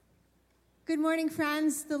Good morning,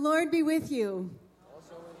 friends. The Lord be with you.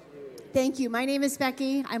 Also with you. Thank you. My name is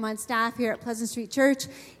Becky. I'm on staff here at Pleasant Street Church.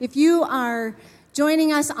 If you are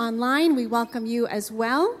joining us online, we welcome you as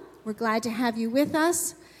well. We're glad to have you with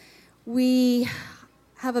us. We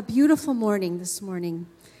have a beautiful morning this morning.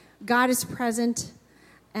 God is present,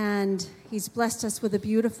 and He's blessed us with a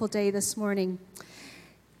beautiful day this morning.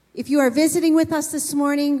 If you are visiting with us this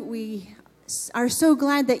morning, we are so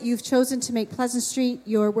glad that you've chosen to make Pleasant Street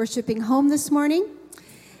your worshiping home this morning.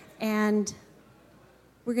 And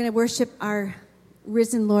we're going to worship our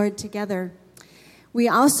risen Lord together. We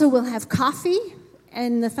also will have coffee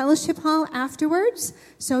in the fellowship hall afterwards.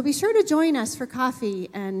 So be sure to join us for coffee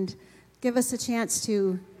and give us a chance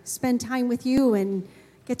to spend time with you and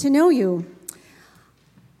get to know you.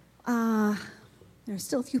 There are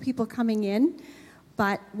still a few people coming in.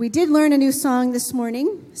 But we did learn a new song this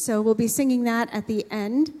morning, so we'll be singing that at the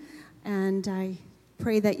end, and I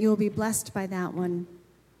pray that you'll be blessed by that one.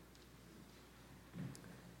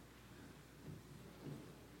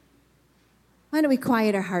 Why don't we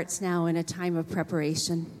quiet our hearts now in a time of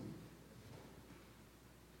preparation?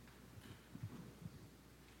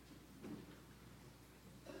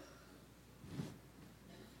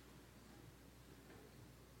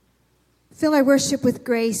 Fill our worship with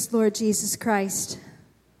grace, Lord Jesus Christ,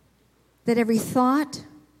 that every thought,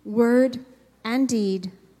 word, and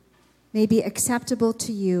deed may be acceptable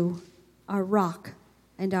to you, our rock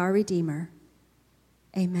and our Redeemer.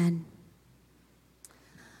 Amen.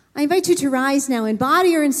 I invite you to rise now in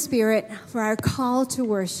body or in spirit for our call to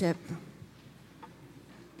worship.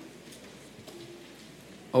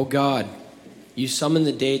 O God, you summon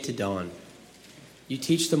the day to dawn. You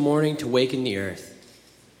teach the morning to waken the earth.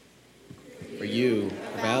 For you,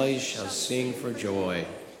 the valleys shall sing for joy.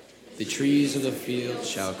 The trees of the field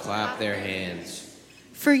shall clap their hands.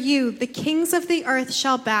 For you, the kings of the earth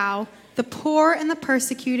shall bow. The poor and the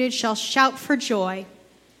persecuted shall shout for joy.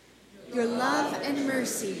 Your love and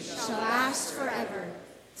mercy shall last forever,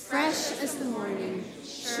 fresh as the morning,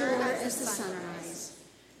 sure as the sunrise.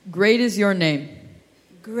 Great is your name.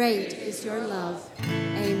 Great is your love.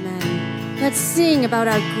 Amen. Let's sing about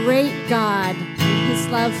our great God and His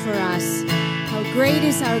love for us. How great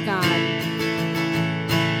is our God.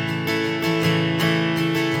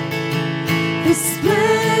 The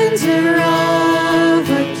splendor of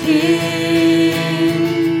a king,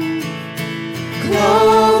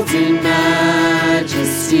 clothed in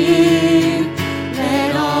majesty,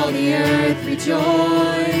 let all the earth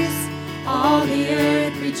rejoice, all the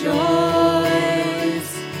earth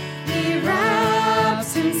rejoice. He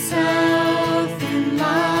wraps himself in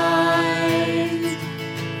light,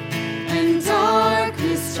 and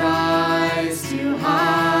darkness tries to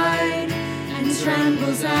hide, and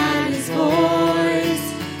trembles at his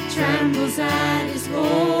voice, trembles at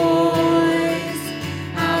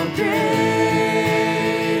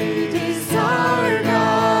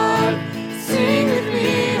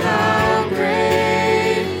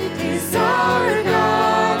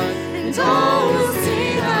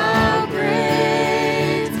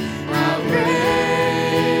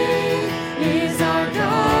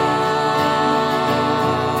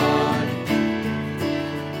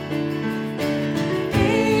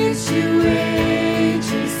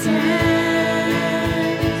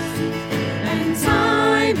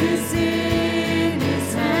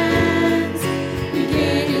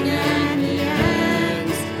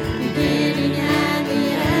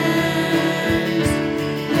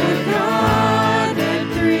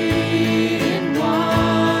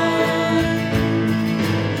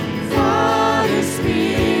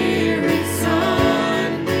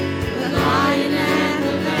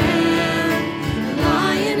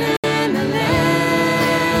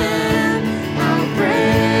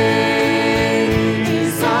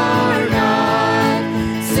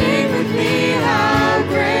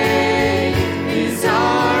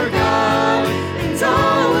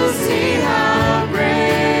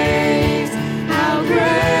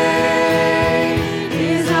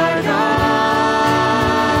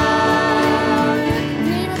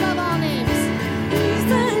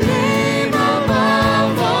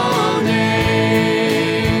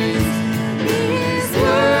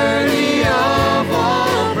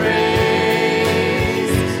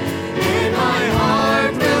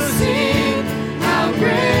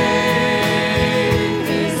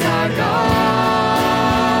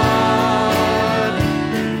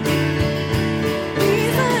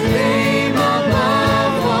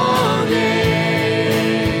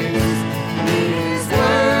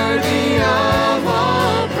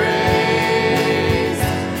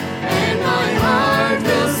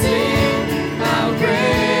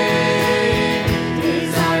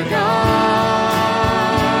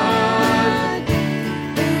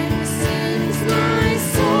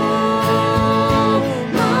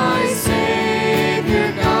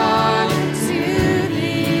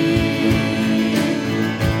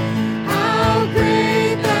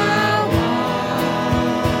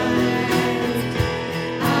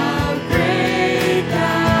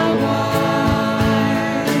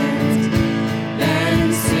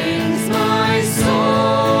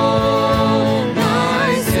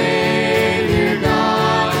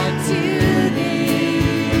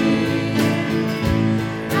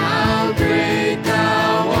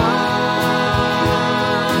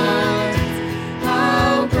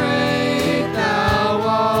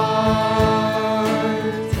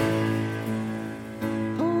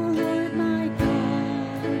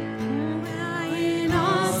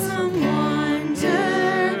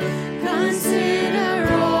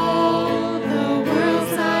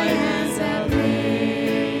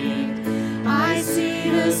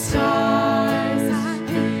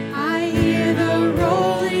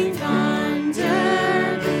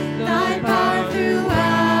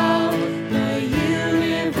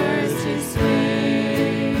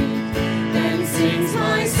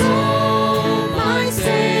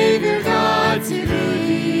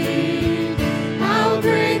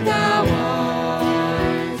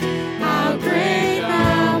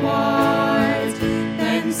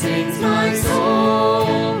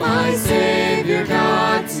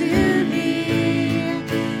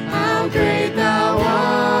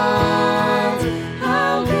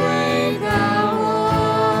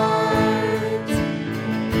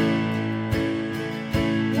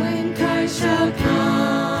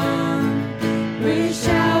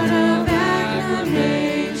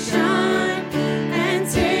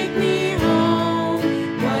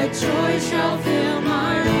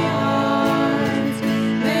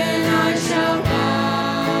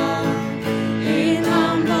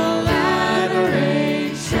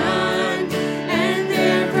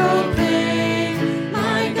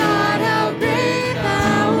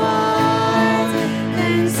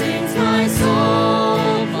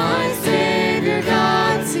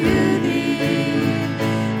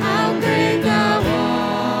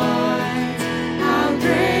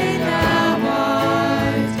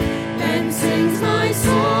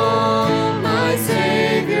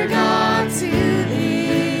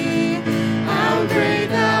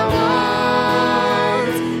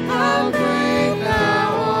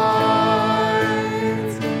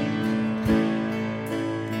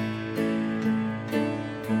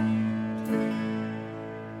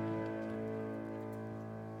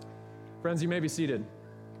Friends, you may be seated.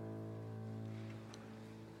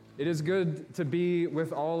 It is good to be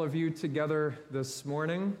with all of you together this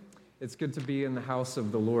morning. It's good to be in the house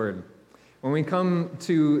of the Lord. When we come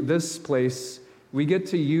to this place, we get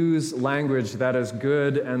to use language that is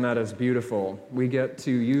good and that is beautiful. We get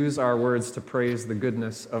to use our words to praise the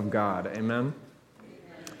goodness of God. Amen?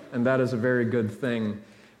 And that is a very good thing.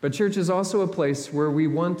 But church is also a place where we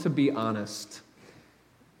want to be honest.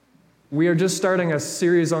 We are just starting a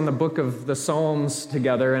series on the book of the Psalms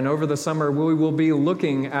together, and over the summer we will be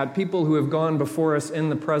looking at people who have gone before us in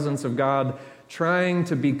the presence of God, trying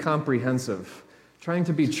to be comprehensive, trying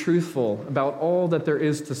to be truthful about all that there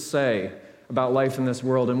is to say about life in this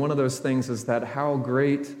world. And one of those things is that how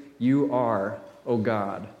great you are, O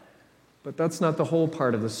God. But that's not the whole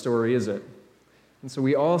part of the story, is it? And so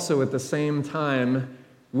we also, at the same time,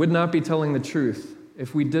 would not be telling the truth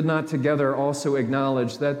if we did not together also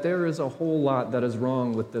acknowledge that there is a whole lot that is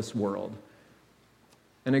wrong with this world.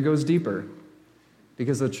 And it goes deeper,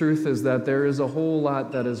 because the truth is that there is a whole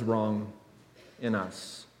lot that is wrong in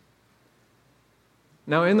us.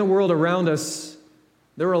 Now, in the world around us,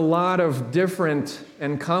 there are a lot of different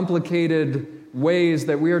and complicated ways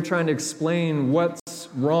that we are trying to explain what's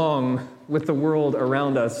wrong with the world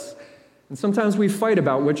around us. And sometimes we fight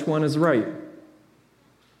about which one is right.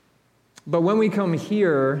 But when we come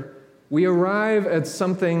here, we arrive at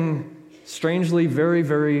something strangely very,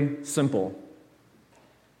 very simple.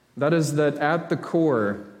 That is that at the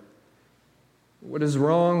core, what is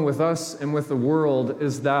wrong with us and with the world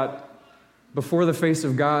is that before the face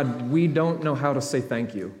of God, we don't know how to say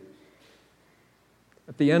thank you.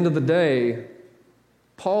 At the end of the day,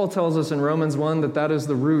 Paul tells us in Romans 1 that that is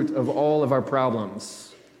the root of all of our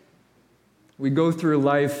problems. We go through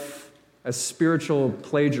life as spiritual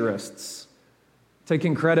plagiarists,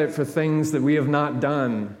 taking credit for things that we have not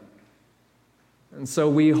done. And so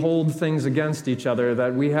we hold things against each other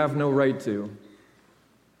that we have no right to.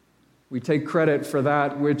 We take credit for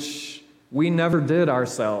that which we never did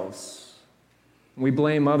ourselves. We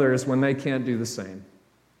blame others when they can't do the same.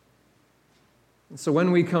 And so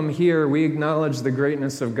when we come here, we acknowledge the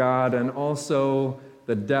greatness of God and also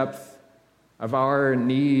the depth of our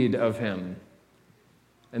need of Him.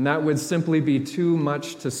 And that would simply be too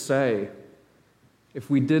much to say if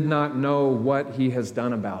we did not know what He has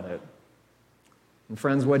done about it. And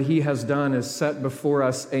friends, what He has done is set before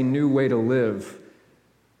us a new way to live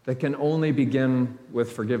that can only begin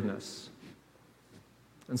with forgiveness.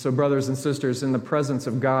 And so, brothers and sisters, in the presence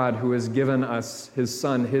of God who has given us His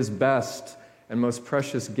Son, His best and most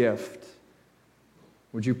precious gift,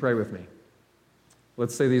 would you pray with me?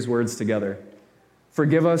 Let's say these words together.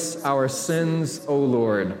 Forgive us our sins, O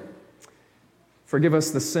Lord. Forgive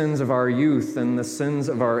us the sins of our youth and the sins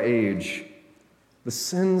of our age, the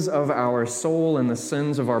sins of our soul and the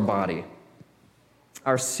sins of our body,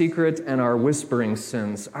 our secret and our whispering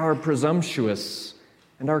sins, our presumptuous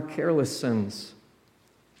and our careless sins,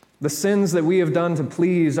 the sins that we have done to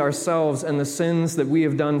please ourselves and the sins that we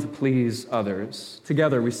have done to please others.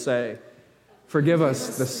 Together we say, forgive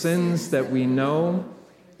us the sins that we know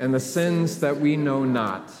and the sins that we know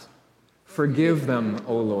not. Forgive them,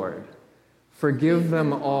 O Lord. Forgive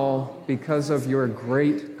them all because of your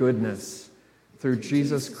great goodness through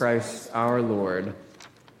Jesus Christ our Lord.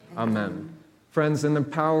 Amen. Friends, in the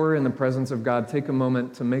power and the presence of God, take a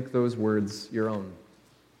moment to make those words your own.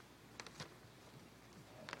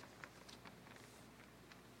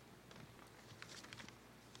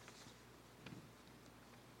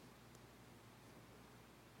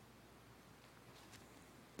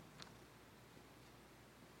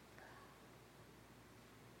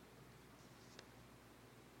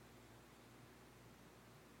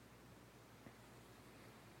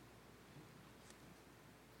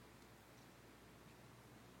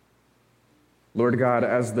 Lord God,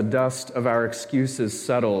 as the dust of our excuses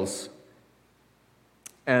settles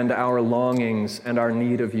and our longings and our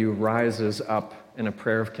need of you rises up in a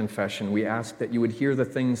prayer of confession, we ask that you would hear the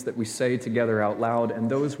things that we say together out loud and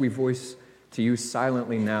those we voice to you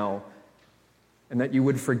silently now, and that you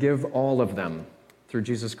would forgive all of them through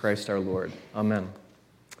Jesus Christ our Lord. Amen.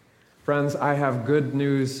 Friends, I have good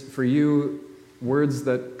news for you, words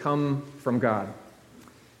that come from God.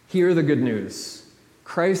 Hear the good news.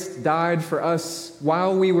 Christ died for us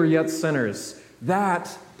while we were yet sinners.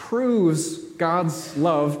 That proves God's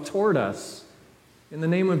love toward us. In the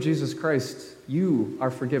name of Jesus Christ, you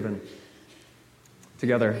are forgiven.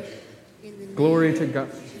 Together, glory to God.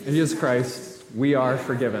 In Jesus Christ, we are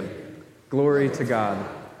forgiven. Glory to God.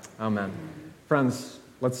 Amen. Friends,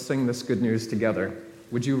 let's sing this good news together.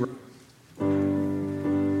 Would you...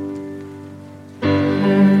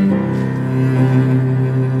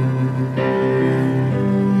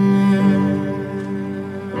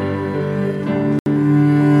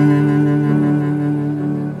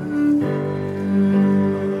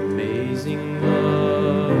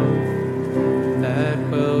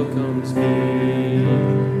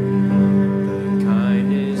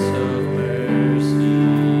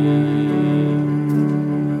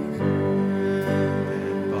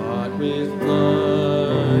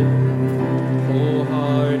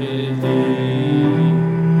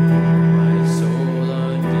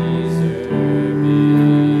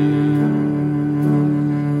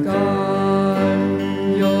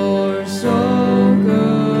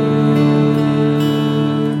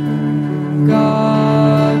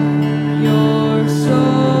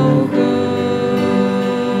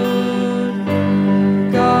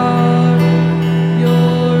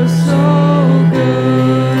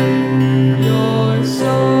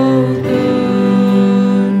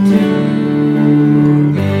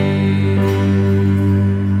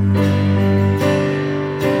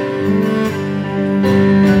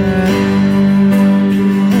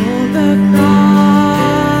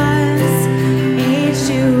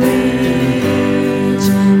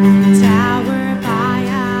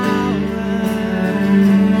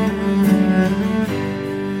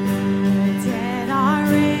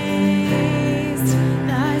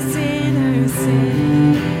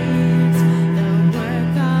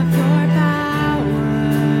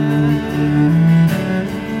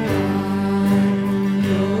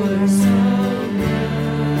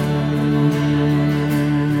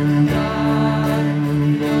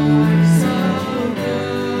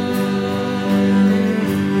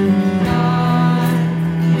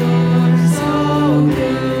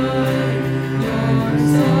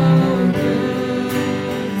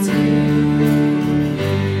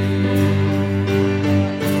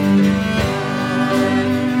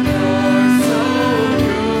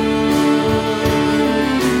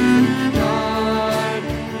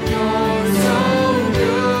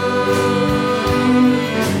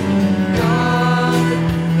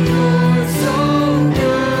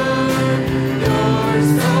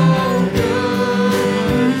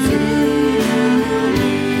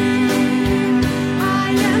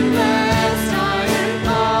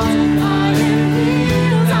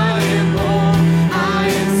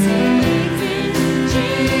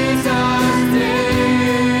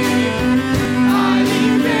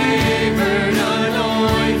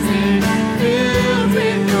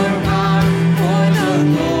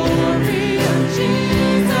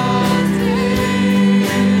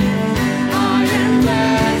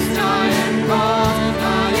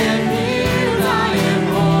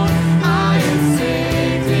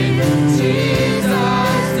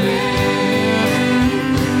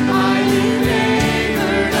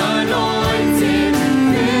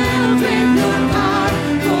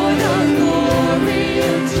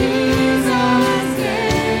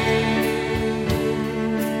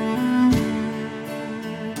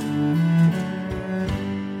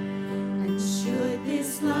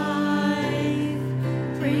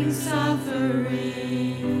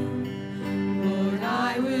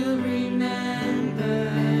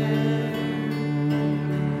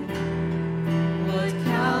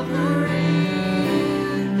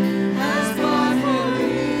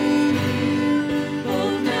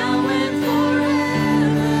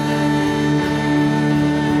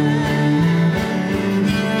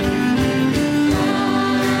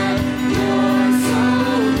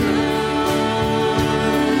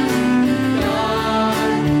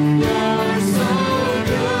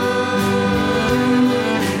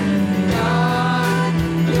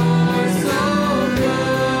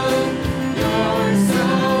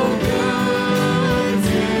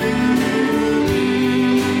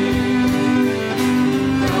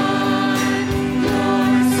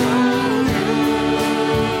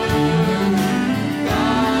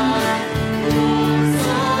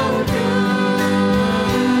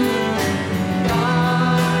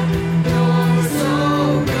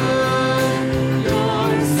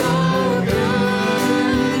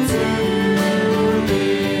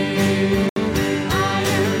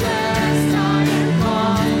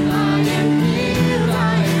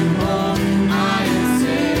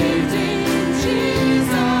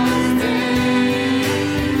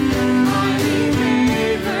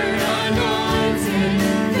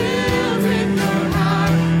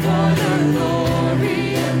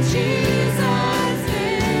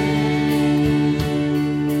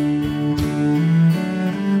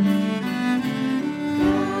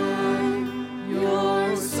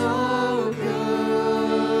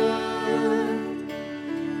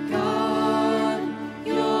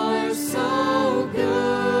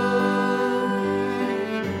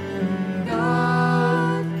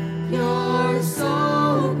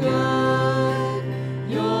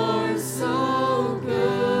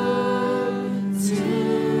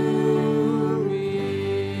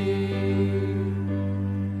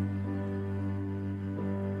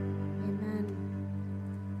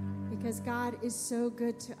 is so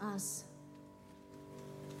good to us.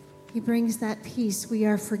 He brings that peace. We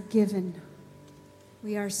are forgiven.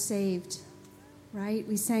 We are saved. right?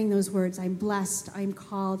 We sang those words, I'm blessed, I'm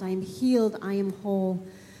called, I'm healed, I am whole.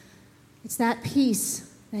 It's that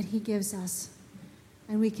peace that he gives us,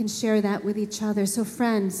 and we can share that with each other. So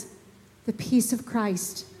friends, the peace of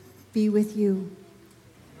Christ be with you.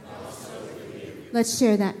 Let's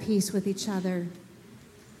share that peace with each other.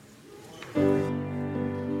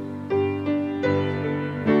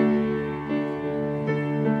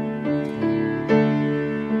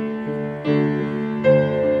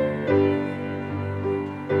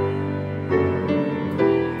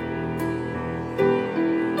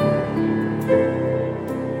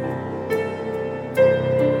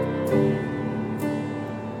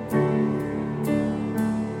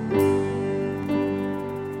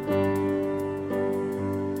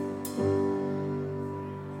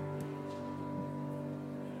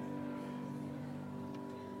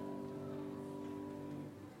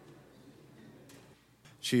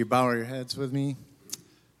 Should you bow your heads with me?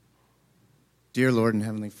 Dear Lord and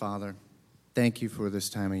Heavenly Father, thank you for this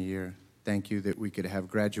time of year. Thank you that we could have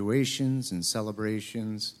graduations and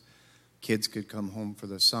celebrations. Kids could come home for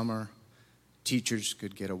the summer. Teachers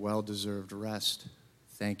could get a well-deserved rest.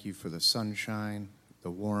 Thank you for the sunshine,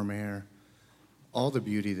 the warm air, all the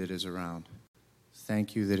beauty that is around.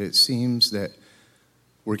 Thank you that it seems that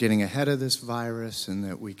we're getting ahead of this virus and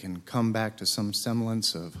that we can come back to some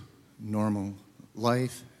semblance of normal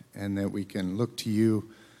life, and that we can look to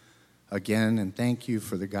you again, and thank you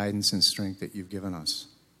for the guidance and strength that you've given us.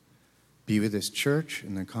 Be with this church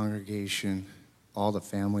and the congregation, all the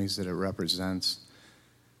families that it represents.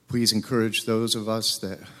 Please encourage those of us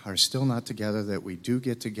that are still not together, that we do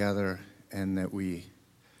get together and that we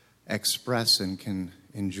express and can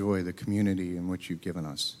enjoy the community in which you've given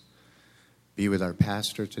us. Be with our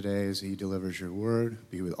pastor today as he delivers your word.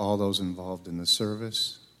 Be with all those involved in the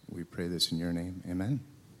service. We pray this in your name. Amen.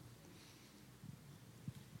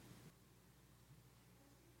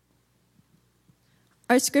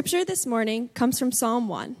 Our scripture this morning comes from Psalm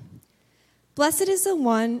 1. Blessed is the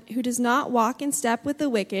one who does not walk in step with the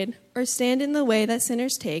wicked, or stand in the way that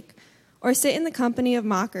sinners take, or sit in the company of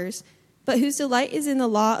mockers, but whose delight is in the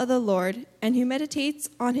law of the Lord, and who meditates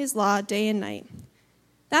on his law day and night.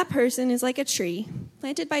 That person is like a tree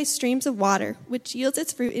planted by streams of water, which yields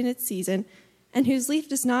its fruit in its season, and whose leaf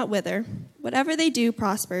does not wither. Whatever they do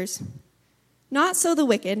prospers. Not so the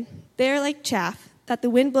wicked. They are like chaff that the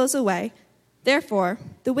wind blows away. Therefore,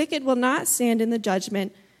 the wicked will not stand in the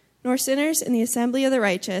judgment, nor sinners in the assembly of the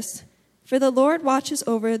righteous. For the Lord watches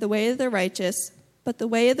over the way of the righteous, but the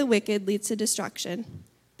way of the wicked leads to destruction.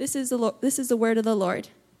 This is the word of the Lord.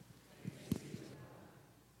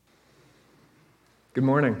 Good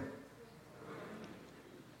morning.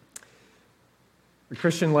 The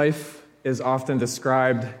Christian life is often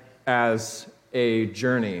described as a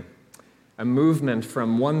journey, a movement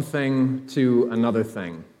from one thing to another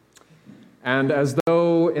thing. And as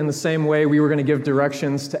though in the same way we were going to give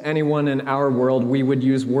directions to anyone in our world, we would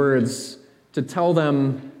use words to tell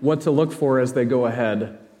them what to look for as they go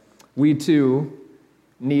ahead. We too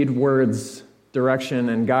need words, direction,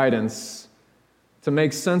 and guidance to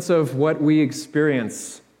make sense of what we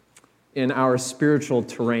experience in our spiritual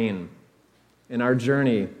terrain, in our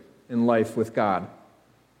journey in life with God.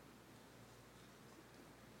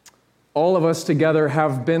 All of us together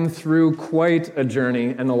have been through quite a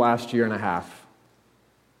journey in the last year and a half.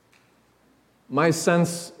 My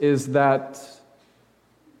sense is that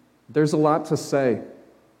there's a lot to say.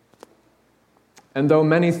 And though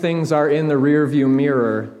many things are in the rearview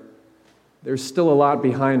mirror, there's still a lot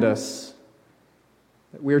behind us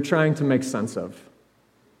that we're trying to make sense of.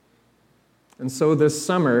 And so this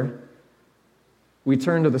summer, we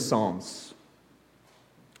turn to the Psalms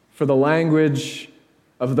for the language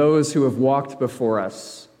of those who have walked before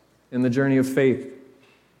us in the journey of faith.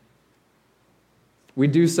 We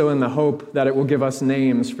do so in the hope that it will give us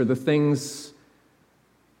names for the things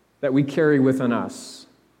that we carry within us.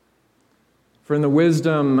 For in the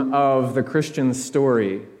wisdom of the Christian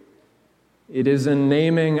story, it is in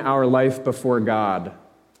naming our life before God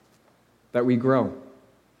that we grow.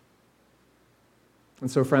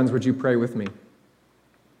 And so, friends, would you pray with me?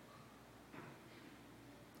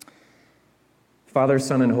 Father,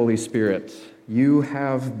 Son, and Holy Spirit, you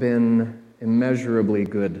have been immeasurably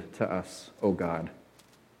good to us, O God.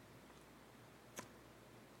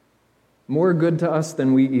 More good to us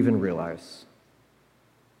than we even realize.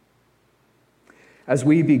 As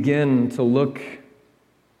we begin to look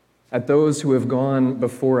at those who have gone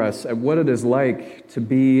before us, at what it is like to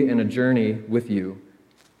be in a journey with you,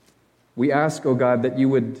 we ask, O God, that you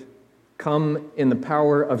would come in the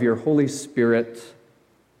power of your Holy Spirit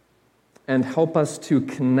and help us to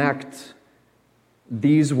connect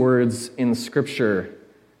these words in Scripture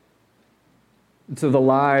to the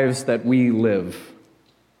lives that we live,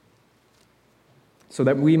 so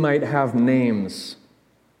that we might have names.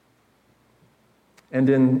 And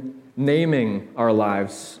in naming our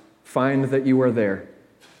lives, find that you are there.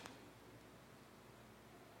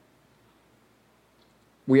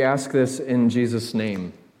 We ask this in Jesus'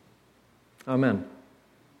 name. Amen.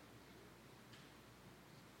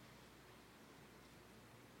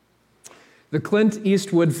 The Clint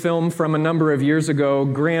Eastwood film from a number of years ago,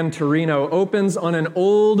 Gran Torino, opens on an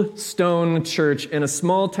old stone church in a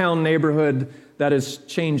small town neighborhood that is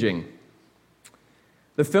changing.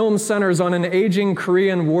 The film centers on an aging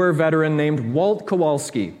Korean War veteran named Walt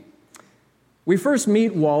Kowalski. We first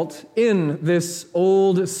meet Walt in this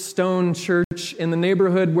old stone church in the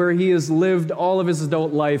neighborhood where he has lived all of his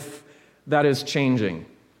adult life that is changing.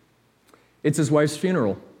 It's his wife's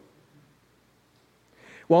funeral.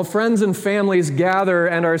 While friends and families gather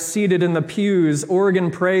and are seated in the pews,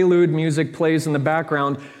 organ prelude music plays in the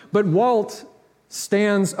background, but Walt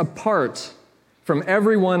stands apart from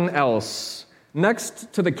everyone else,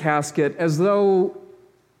 next to the casket as though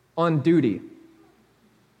on duty.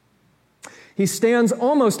 He stands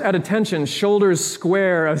almost at attention, shoulders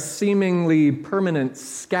square, a seemingly permanent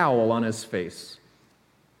scowl on his face.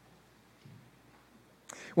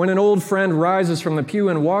 When an old friend rises from the pew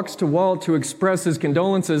and walks to Walt to express his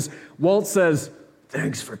condolences, Walt says,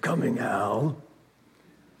 "Thanks for coming, Al,"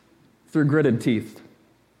 through gritted teeth.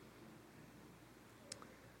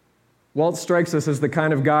 Walt strikes us as the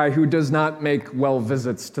kind of guy who does not make well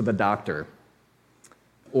visits to the doctor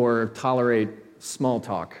or tolerate small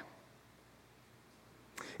talk.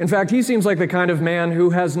 In fact, he seems like the kind of man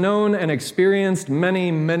who has known and experienced many,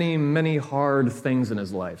 many, many hard things in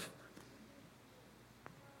his life.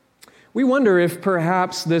 We wonder if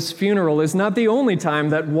perhaps this funeral is not the only time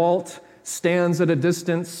that Walt stands at a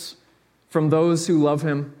distance from those who love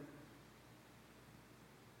him.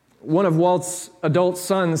 One of Walt's adult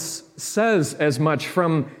sons says as much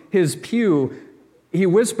from his pew. He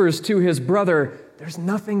whispers to his brother, "There's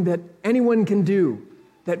nothing that anyone can do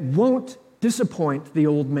that won't disappoint the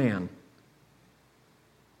old man."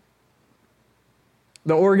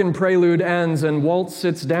 The organ prelude ends and Walt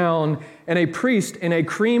sits down, and a priest in a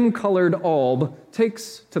cream-colored alb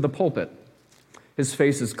takes to the pulpit. His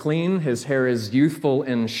face is clean, his hair is youthful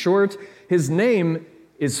and short. His name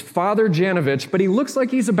is Father Janovich, but he looks like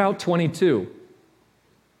he's about 22.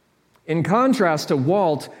 In contrast to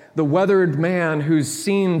Walt, the weathered man who's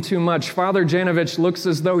seen too much, Father Janovich looks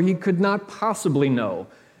as though he could not possibly know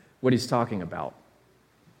what he's talking about.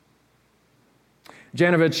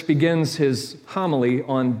 Janovich begins his homily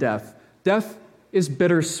on death. "Death is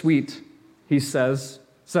bittersweet," he says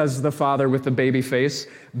the father with the baby face.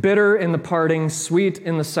 "Bitter in the parting, sweet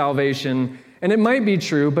in the salvation." And it might be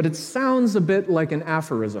true, but it sounds a bit like an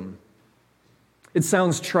aphorism. It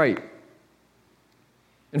sounds trite.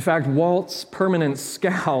 In fact, Walt's permanent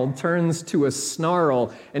scowl turns to a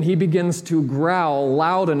snarl, and he begins to growl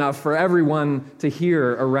loud enough for everyone to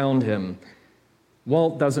hear around him.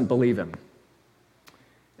 Walt doesn't believe him.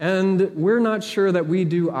 And we're not sure that we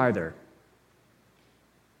do either.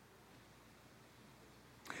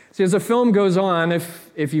 See, as the film goes on,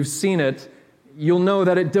 if you've seen it, you'll know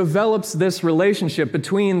that it develops this relationship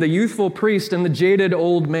between the youthful priest and the jaded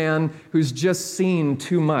old man who's just seen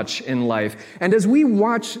too much in life. And as we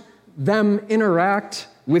watch them interact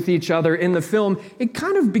with each other in the film, it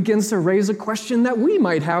kind of begins to raise a question that we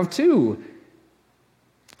might have too.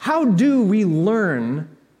 How do we learn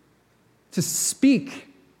to speak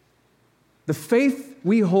the faith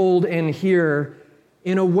we hold in here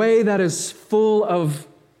in a way that is full of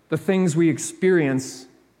the things we experience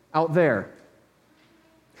out there?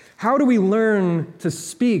 How do we learn to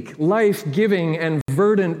speak life-giving and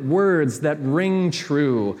verdant words that ring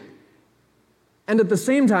true? And at the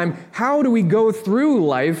same time, how do we go through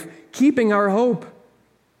life keeping our hope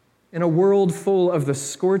in a world full of the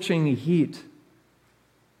scorching heat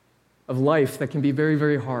of life that can be very,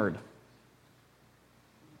 very hard?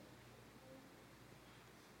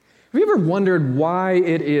 Have you ever wondered why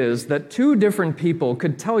it is that two different people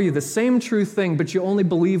could tell you the same true thing, but you only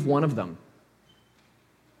believe one of them?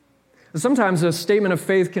 Sometimes a statement of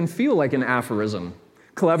faith can feel like an aphorism,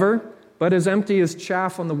 clever, but as empty as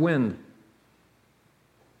chaff on the wind.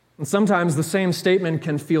 And sometimes the same statement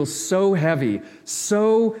can feel so heavy,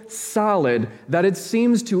 so solid, that it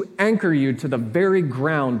seems to anchor you to the very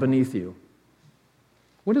ground beneath you.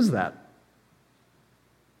 What is that?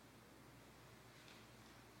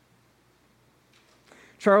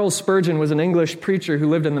 Charles Spurgeon was an English preacher who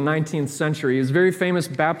lived in the 19th century. He was a very famous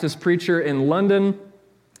Baptist preacher in London.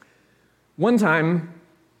 One time,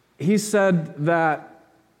 he said that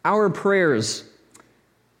our prayers,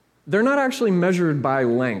 they're not actually measured by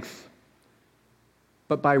length,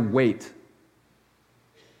 but by weight.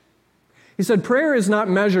 He said prayer is not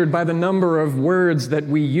measured by the number of words that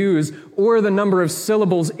we use or the number of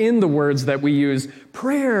syllables in the words that we use.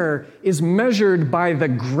 Prayer is measured by the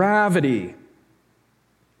gravity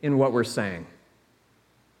in what we're saying.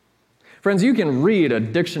 Friends, you can read a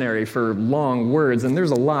dictionary for long words, and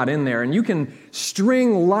there's a lot in there, and you can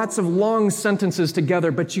string lots of long sentences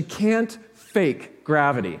together, but you can't fake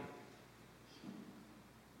gravity.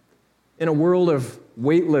 In a world of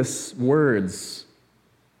weightless words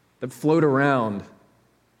that float around,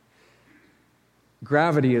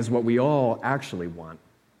 gravity is what we all actually want.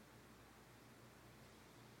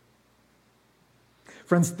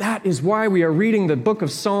 Friends, that is why we are reading the book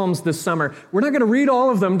of Psalms this summer. We're not going to read all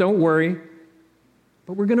of them, don't worry,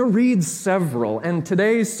 but we're going to read several. And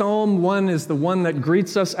today's Psalm 1 is the one that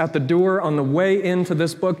greets us at the door on the way into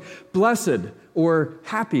this book. Blessed or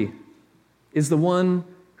happy is the one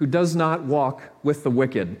who does not walk with the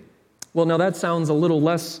wicked. Well, now that sounds a little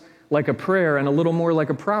less like a prayer and a little more like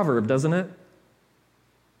a proverb, doesn't it?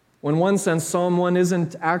 Well, in one sense, Psalm 1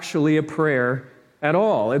 isn't actually a prayer at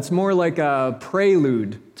all. It's more like a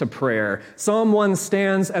prelude to prayer. Psalm 1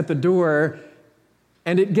 stands at the door,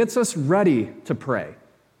 and it gets us ready to pray.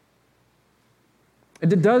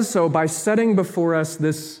 And it does so by setting before us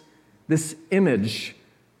this image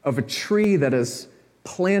of a tree that is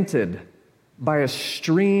planted by a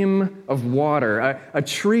stream of water, a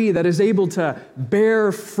tree that is able to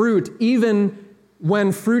bear fruit even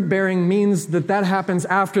when fruit-bearing means that happens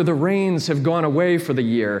after the rains have gone away for the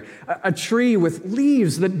year. A tree with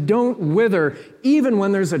leaves that don't wither even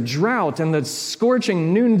when there's a drought and the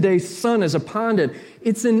scorching noonday sun is upon it.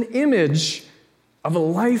 It's an image of a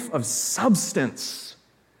life of substance,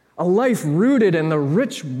 a life rooted in the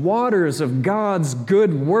rich waters of God's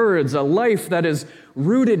good words, a life that is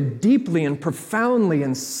rooted deeply and profoundly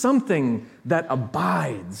in something that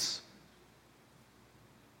abides.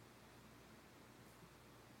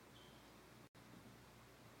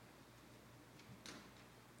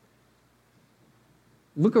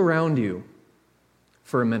 Look around you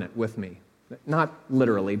for a minute with me. Not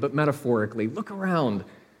literally, but metaphorically. Look around.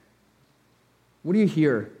 What do you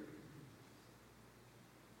hear?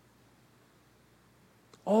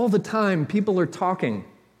 All the time, people are talking.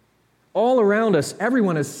 All around us,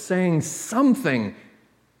 everyone is saying something.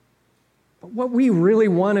 But what we really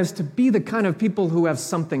want is to be the kind of people who have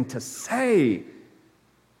something to say.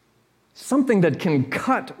 Something that can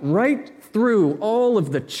cut right through all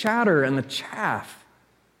of the chatter and the chaff.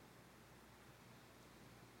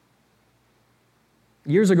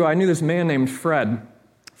 Years ago, I knew this man named Fred.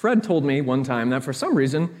 Fred told me one time that for some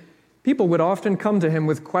reason, people would often come to him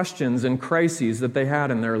with questions and crises that they had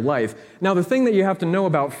in their life. Now, the thing that you have to know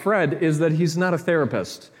about Fred is that he's not a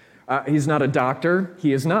therapist. He's not a doctor.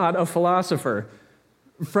 He is not a philosopher.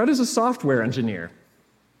 Fred is a software engineer.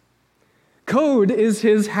 Code is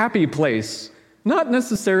his happy place, not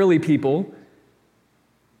necessarily people.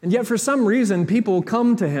 And yet, for some reason, people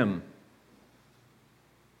come to him.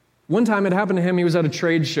 One time it happened to him, he was at a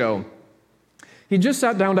trade show. He just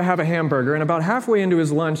sat down to have a hamburger, and about halfway into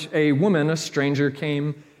his lunch, a woman, a stranger,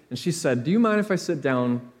 came, and she said, "Do you mind if I sit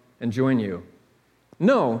down and join you?"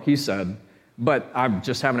 "No," he said, "but I'm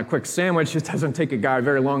just having a quick sandwich. It doesn't take a guy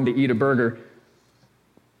very long to eat a burger."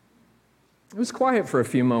 It was quiet for a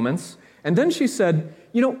few moments, and then she said,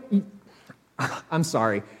 "I'm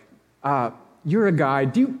sorry, you're a guy.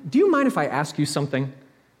 Do you mind if I ask you something?"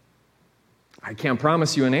 "I can't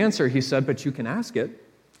promise you an answer," he said, "but you can ask it."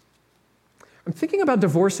 "I'm thinking about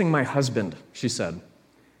divorcing my husband," she said.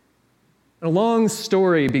 And a long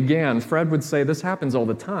story began. Fred would say, "This happens all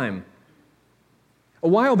the time." A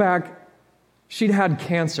while back, she'd had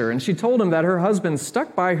cancer, and she told him that her husband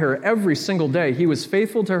stuck by her every single day. He was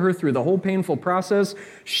faithful to her through the whole painful process.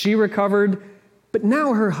 She recovered, but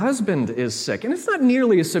now her husband is sick. And it's not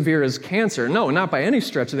nearly as severe as cancer. No, not by any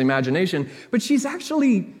stretch of the imagination, but she's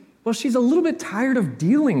actually, she's a little bit tired of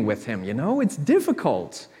dealing with him, It's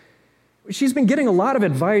difficult. She's been getting a lot of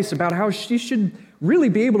advice about how she should really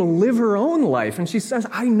be able to live her own life. And she says,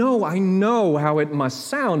 I know how it must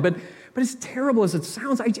sound, but as terrible as it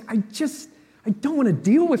sounds, I don't want to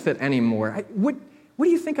deal with it anymore. What do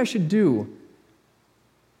you think I should do?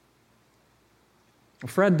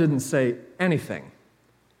 Fred didn't say anything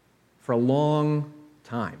for a long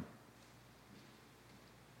time.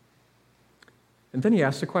 And then he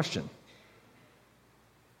asked a question.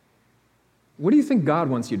 What do you think God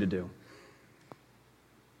wants you to do?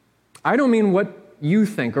 I don't mean what you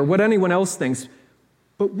think or what anyone else thinks,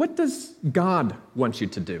 "But what does God want you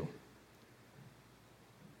to do?"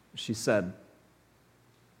 She said,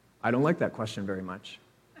 "I don't like that question very much."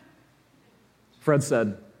 Fred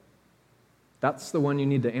said, "That's the one you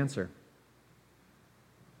need to answer."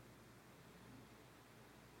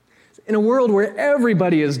 In a world where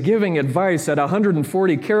everybody is giving advice at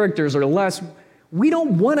 140 characters or less, we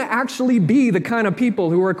don't want to actually be the kind of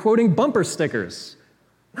people who are quoting bumper stickers.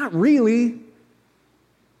 Not really.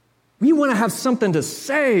 We want to have something to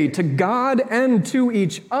say to God and to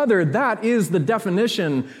each other. That is the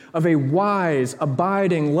definition of a wise,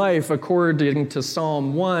 abiding life according to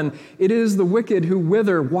Psalm 1. It is the wicked who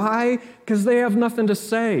wither. Why? Because they have nothing to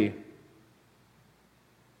say.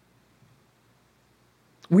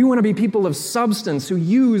 We want to be people of substance who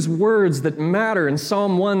use words that matter. And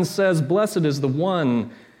Psalm 1 says, "Blessed is the one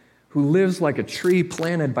who lives like a tree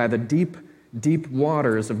planted by the deep, deep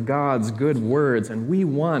waters of God's good words." And we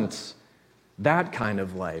want that kind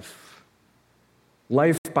of life.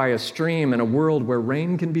 Life by a stream in a world where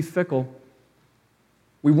rain can be fickle.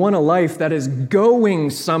 We want a life that is going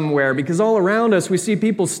somewhere, because all around us we see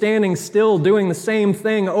people standing still doing the same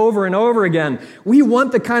thing over and over again. We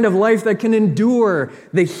want the kind of life that can endure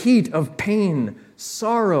the heat of pain,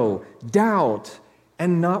 sorrow, doubt,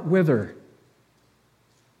 and not wither.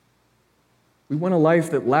 We want a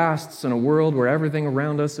life that lasts in a world where everything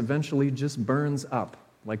around us eventually just burns up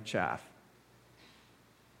like chaff.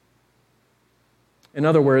 In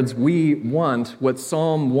other words, we want what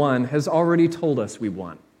Psalm 1 has already told us we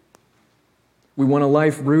want. We want a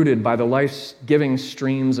life rooted by the life-giving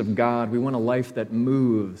streams of God. We want a life that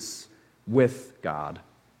moves with God.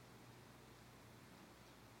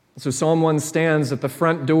 So Psalm 1 stands at the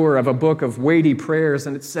front door of a book of weighty prayers,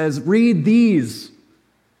 and it says, "Read these.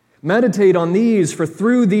 Meditate on these, for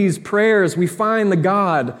through these prayers we find the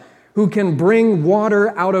God who can bring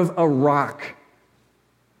water out of a rock,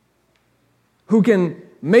 who can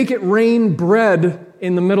make it rain bread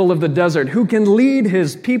in the middle of the desert, who can lead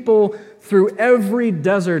his people through every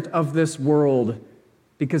desert of this world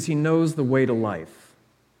because he knows the way to life."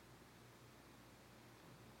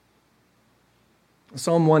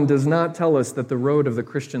 Psalm 1 does not tell us that the road of the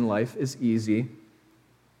Christian life is easy.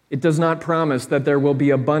 It does not promise that there will be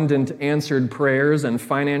abundant answered prayers and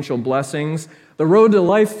financial blessings. The road to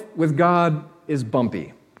life with God is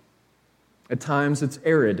bumpy. At times it's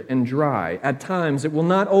arid and dry. At times it will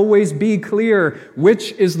not always be clear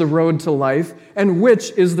which is the road to life and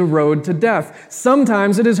which is the road to death.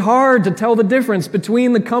 Sometimes it is hard to tell the difference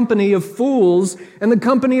between the company of fools and the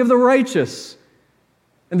company of the righteous.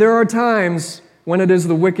 And there are times when it is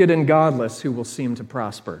the wicked and godless who will seem to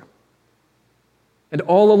prosper. And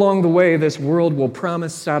all along the way, this world will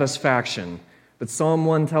promise satisfaction. But Psalm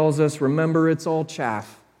 1 tells us, remember, it's all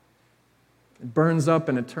chaff. It burns up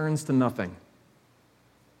and it turns to nothing.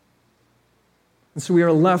 And so we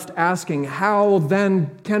are left asking, how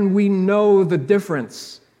then can we know the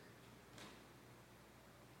difference?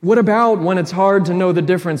 What about when it's hard to know the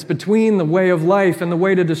difference between the way of life and the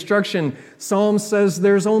way to destruction? Psalm says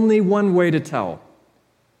there's only one way to tell.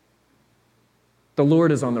 The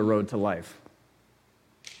Lord is on the road to life.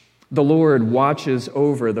 The Lord watches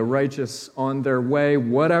over the righteous on their way,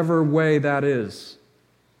 whatever way that is.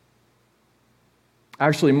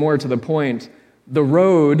 Actually, more to the point, the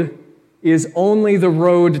road is only the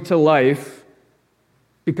road to life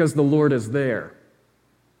because the Lord is there.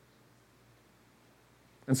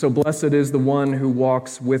 And so blessed is the one who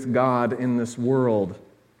walks with God in this world.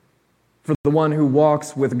 For the one who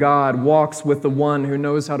walks with God walks with the one who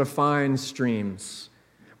knows how to find streams.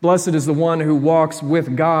 Blessed is the one who walks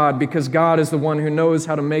with God because God is the one who knows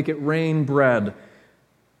how to make it rain bread.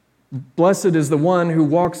 Blessed is the one who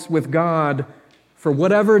walks with God, for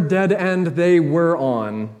whatever dead end they were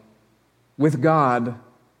on, with God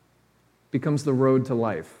becomes the road to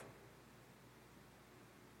life.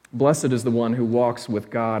 Blessed is the one who walks with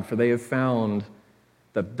God, for they have found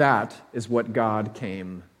that that is what God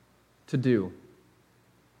came to do,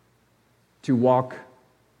 to walk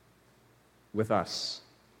with us.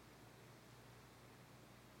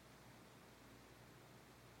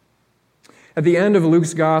 At the end of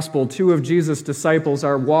Luke's gospel, two of Jesus' disciples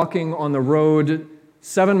are walking on the road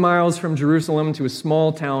 7 miles from Jerusalem to a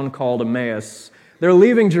small town called Emmaus. They're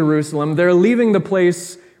leaving Jerusalem. They're leaving the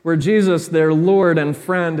place where Jesus, their Lord and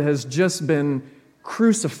friend, has just been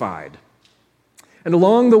crucified. And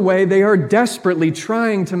along the way, they are desperately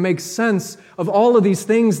trying to make sense of all of these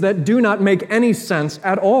things that do not make any sense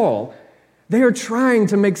at all. They are trying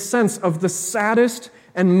to make sense of the saddest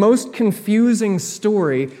and most confusing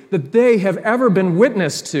story that they have ever been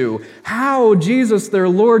witness to. How Jesus, their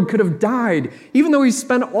Lord, could have died, even though he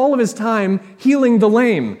spent all of his time healing the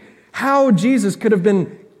lame. How Jesus could have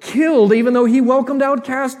been killed, even though he welcomed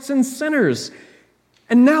outcasts and sinners.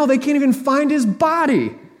 And now they can't even find his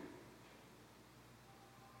body.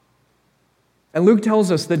 And Luke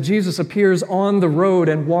tells us that Jesus appears on the road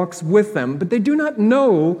and walks with them, but they do not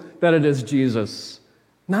know that it is Jesus.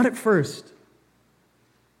 Not at first.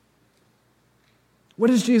 What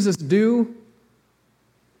does Jesus do?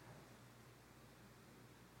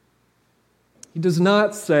 He does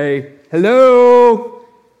not say, "Hello,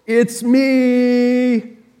 it's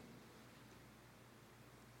me."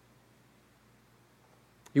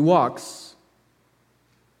 He walks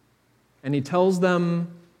and he tells them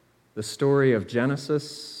the story of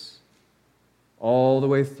Genesis all the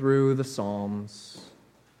way through the Psalms,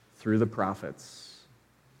 through the prophets.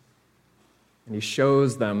 And he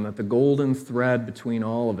shows them that the golden thread between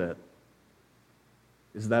all of it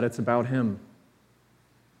is that it's about him.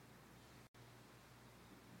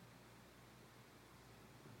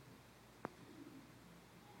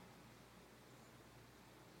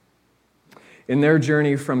 In their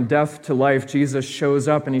journey from death to life, Jesus shows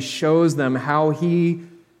up and he shows them how he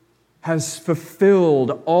has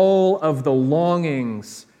fulfilled all of the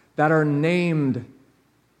longings that are named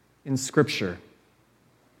in Scripture.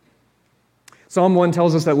 Psalm 1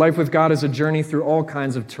 tells us that life with God is a journey through all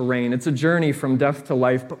kinds of terrain. It's a journey from death to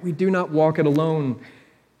life, but we do not walk it alone.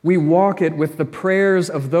 We walk it with the prayers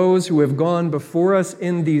of those who have gone before us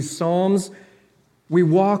in these Psalms. We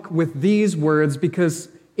walk with these words because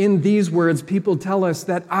in these words, people tell us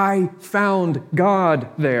that I found God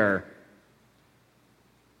there.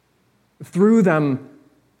 Through them,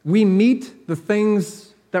 we meet the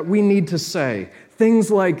things that we need to say. Things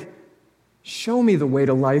like, show me the way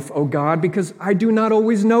to life, O God, because I do not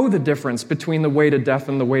always know the difference between the way to death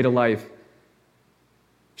and the way to life.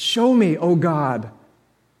 Show me, O God,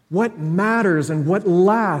 what matters and what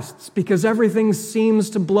lasts, because everything seems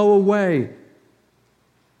to blow away.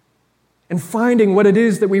 And finding what it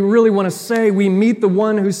is that we really want to say, we meet the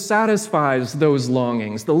one who satisfies those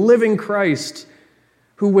longings, the living Christ,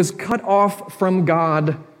 who was cut off from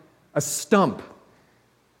God, a stump,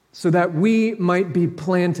 so that we might be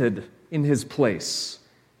planted in his place.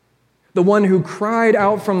 The one who cried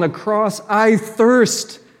out from the cross, I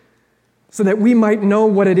thirst, so that we might know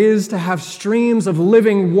what it is to have streams of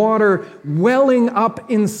living water welling up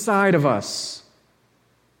inside of us.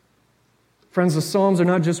 Friends, the Psalms are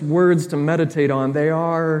not just words to meditate on, they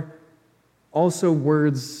are also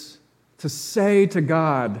words to say to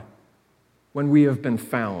God when we have been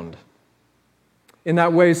found. In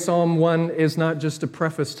that way, Psalm 1 is not just a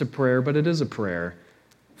preface to prayer, but it is a prayer,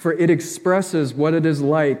 for it expresses what it is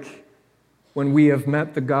like when we have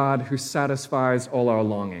met the God who satisfies all our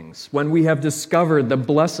longings, when we have discovered the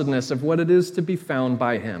blessedness of what it is to be found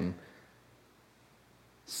by him.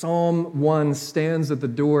 Psalm 1 stands at the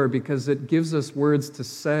door because it gives us words to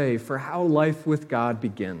say for how life with God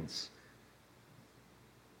begins.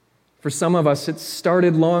 For some of us, it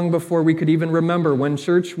started long before we could even remember, when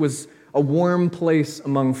church was a warm place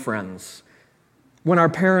among friends, when our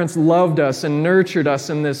parents loved us and nurtured us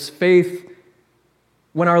in this faith,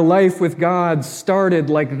 when our life with God started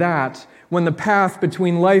like that, when the path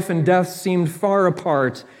between life and death seemed far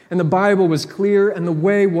apart, and the Bible was clear and the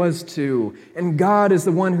way was too. And God is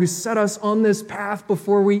the one who set us on this path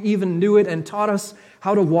before we even knew it and taught us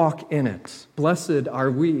how to walk in it. Blessed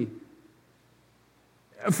are we.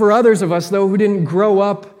 For others of us, though, who didn't grow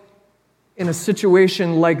up in a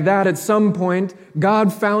situation like that, at some point,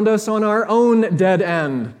 God found us on our own dead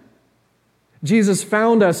end. Jesus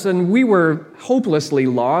found us and we were hopelessly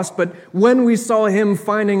lost, but when we saw him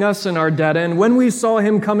finding us in our dead end, when we saw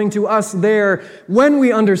him coming to us there, when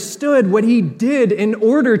we understood what he did in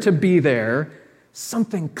order to be there,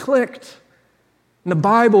 something clicked. And the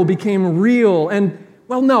Bible became real. And,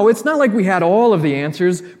 well, no, it's not like we had all of the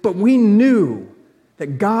answers, but we knew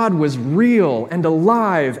that God was real and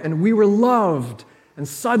alive and we were loved, and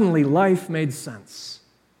suddenly life made sense.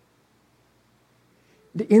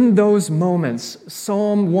 In those moments,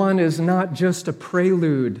 Psalm 1 is not just a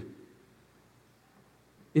prelude.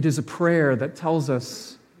 It is a prayer that tells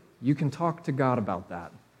us you can talk to God about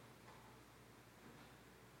that.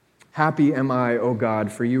 Happy am I, O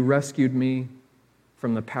God, for you rescued me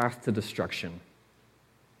from the path to destruction.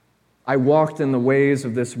 I walked in the ways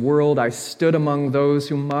of this world. I stood among those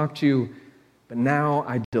who mocked you. But now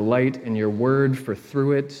I delight in your word, for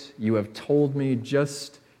through it you have told me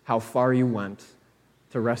just how far you went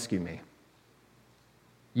to rescue me.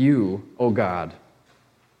 You, O God,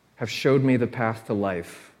 have showed me the path to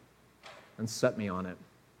life and set me on it.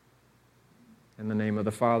 In the name of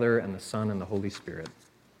the Father, and the Son, and the Holy Spirit.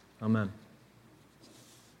 Amen.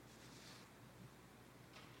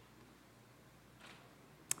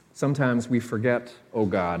 Sometimes we forget, O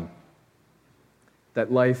God,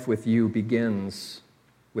 that life with you begins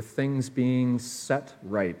with things being set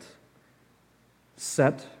right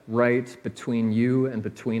between you and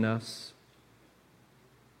between us,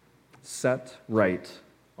 set right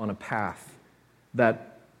on a path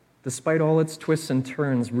that, despite all its twists and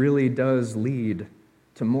turns, really does lead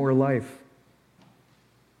to more life.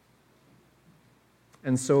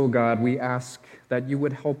 And so, God, we ask that you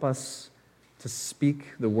would help us to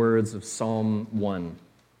speak the words of Psalm 1.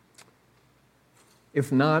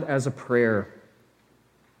 If not as a prayer,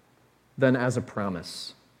 then as a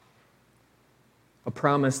promise. A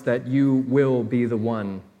promise that you will be the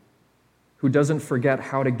one who doesn't forget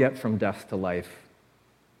how to get from death to life.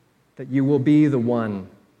 That you will be the one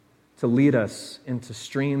to lead us into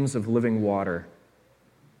streams of living water.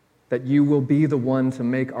 That you will be the one to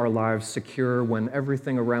make our lives secure when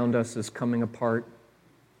everything around us is coming apart.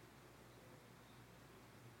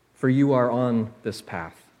 For you are on this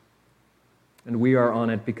path, and we are on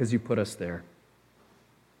it because you put us there.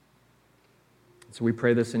 So we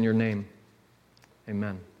pray this in your name.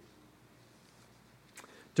 Amen.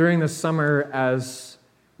 During the summer, as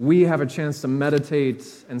we have a chance to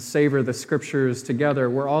meditate and savor the scriptures together,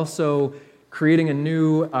 we're also creating a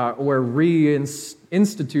new, or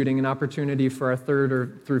reinstituting an opportunity for our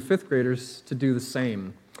third through fifth graders to do the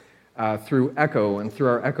same through ECHO and through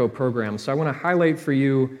our ECHO program. So I want to highlight for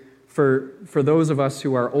you, for those of us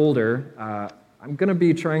who are older, I'm going to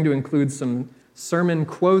be trying to include some sermon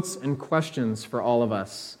quotes and questions for all of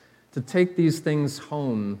us to take these things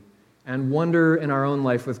home and wonder in our own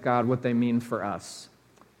life with God what they mean for us.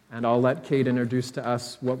 And I'll let Kate introduce to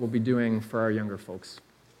us what we'll be doing for our younger folks.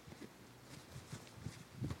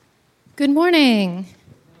 Good morning.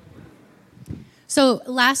 So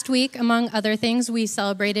last week, among other things, we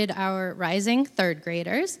celebrated our rising third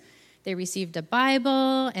graders. They received a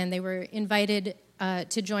Bible, and they were invited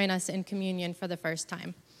to join us in communion for the first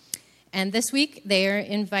time. And this week, they are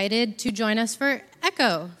invited to join us for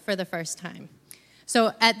ECHO for the first time.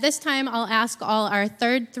 So at this time, I'll ask all our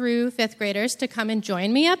third through fifth graders to come and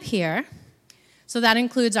join me up here. So that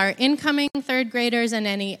includes our incoming third graders and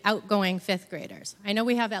any outgoing fifth graders. I know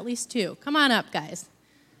we have at least two. Come on up, guys.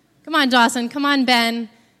 Come on, Dawson. Come on, Ben.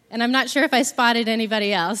 And I'm not sure if I spotted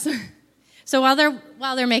anybody else. So while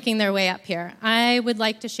they're making their way up here, I would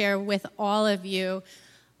like to share with all of you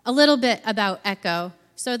a little bit about ECHO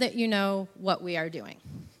so that you know what we are doing.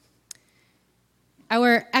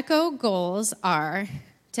 Our ECHO goals are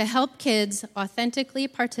to help kids authentically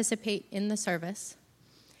participate in the service,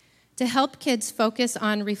 to help kids focus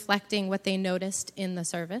on reflecting what they noticed in the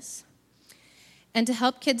service, and to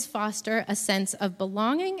help kids foster a sense of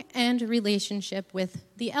belonging and relationship with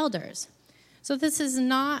the elders. So this is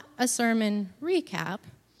not a sermon recap,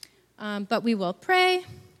 but we will pray,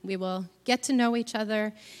 we will get to know each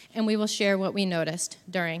other, and we will share what we noticed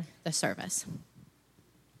during the service.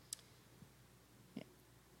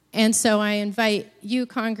 And so I invite you,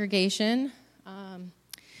 congregation,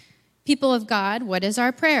 people of God, what is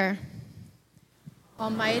our prayer?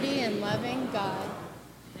 Almighty and loving God,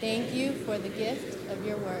 thank you for the gift of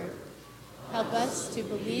your word. Help us to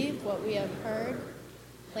believe what we have heard,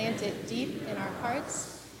 plant it deep in our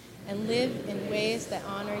hearts, and live in ways that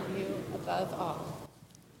honor you above all.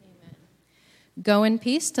 Amen. Go in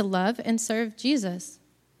peace to love and serve Jesus.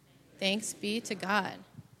 Thanks be to God.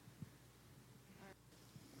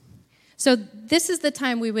 So this is the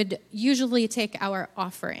time we would usually take our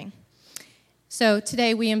offering. So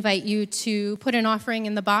today we invite you to put an offering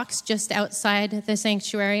in the box just outside the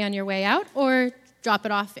sanctuary on your way out, or drop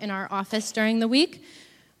it off in our office during the week,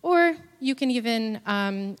 or you can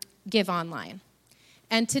even give online.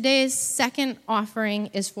 And today's second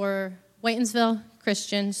offering is for Whitinsville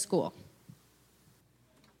Christian School.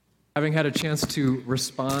 Having had a chance to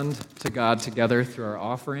respond to God together through our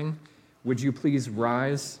offering, would you please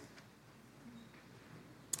rise?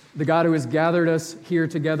 The God who has gathered us here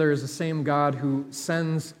together is the same God who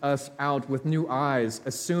sends us out with new eyes,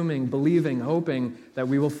 assuming, believing, hoping that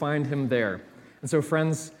we will find him there. And so,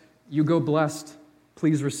 friends, you go blessed.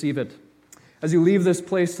 Please receive it. As you leave this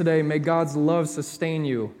place today, may God's love sustain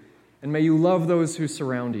you, and may you love those who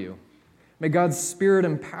surround you. May God's Spirit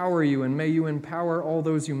empower you, and may you empower all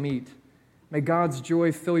those you meet. May God's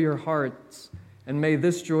joy fill your hearts, and may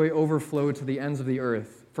this joy overflow to the ends of the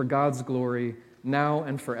earth for God's glory, now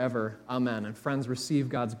and forever. Amen. And friends, receive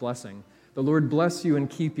God's blessing. The Lord bless you and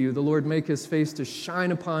keep you. The Lord make his face to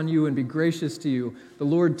shine upon you and be gracious to you. The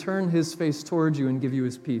Lord turn his face towards you and give you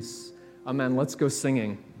his peace. Amen. Let's go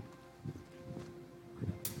singing.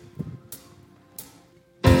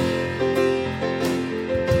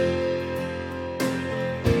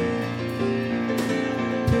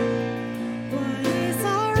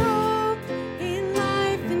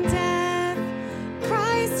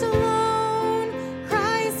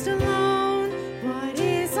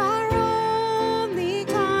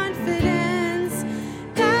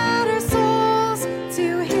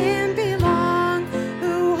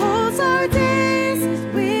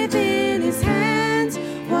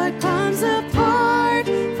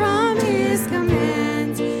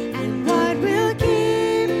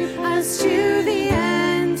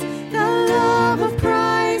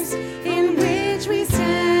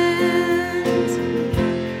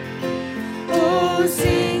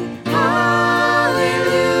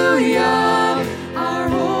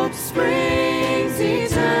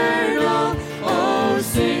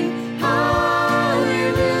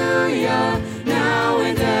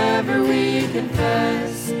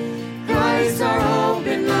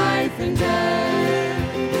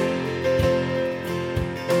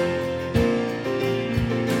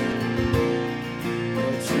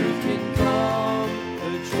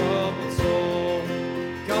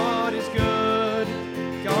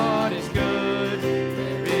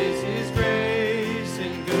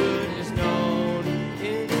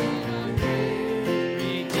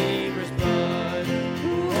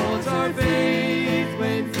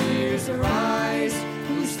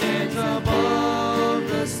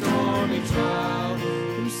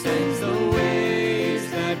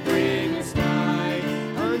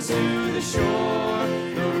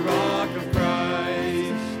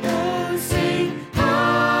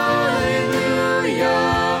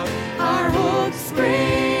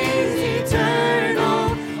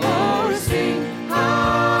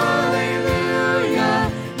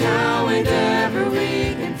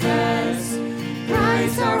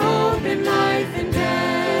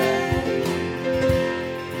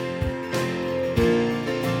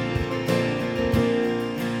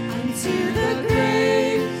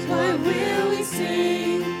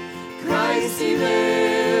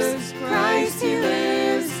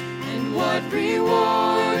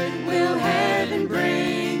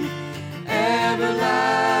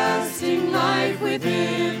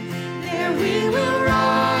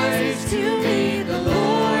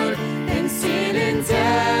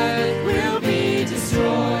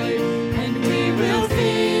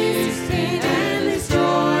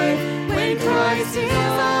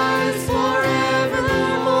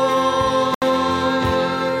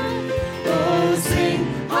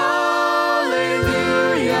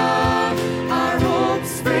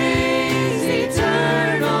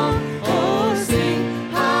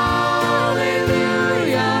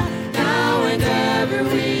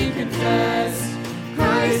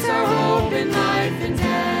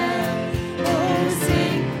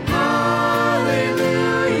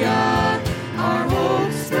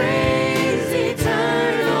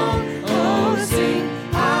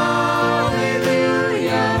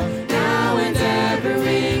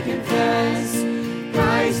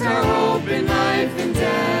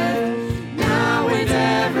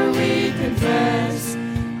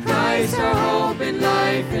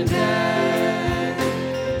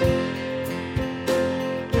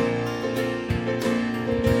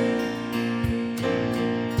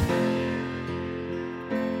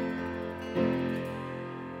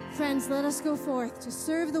 Let us go forth to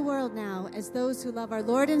serve the world now as those who love our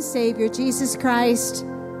Lord and Savior, Jesus Christ.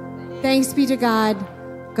 Thanks be to God.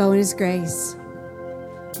 Go in his grace.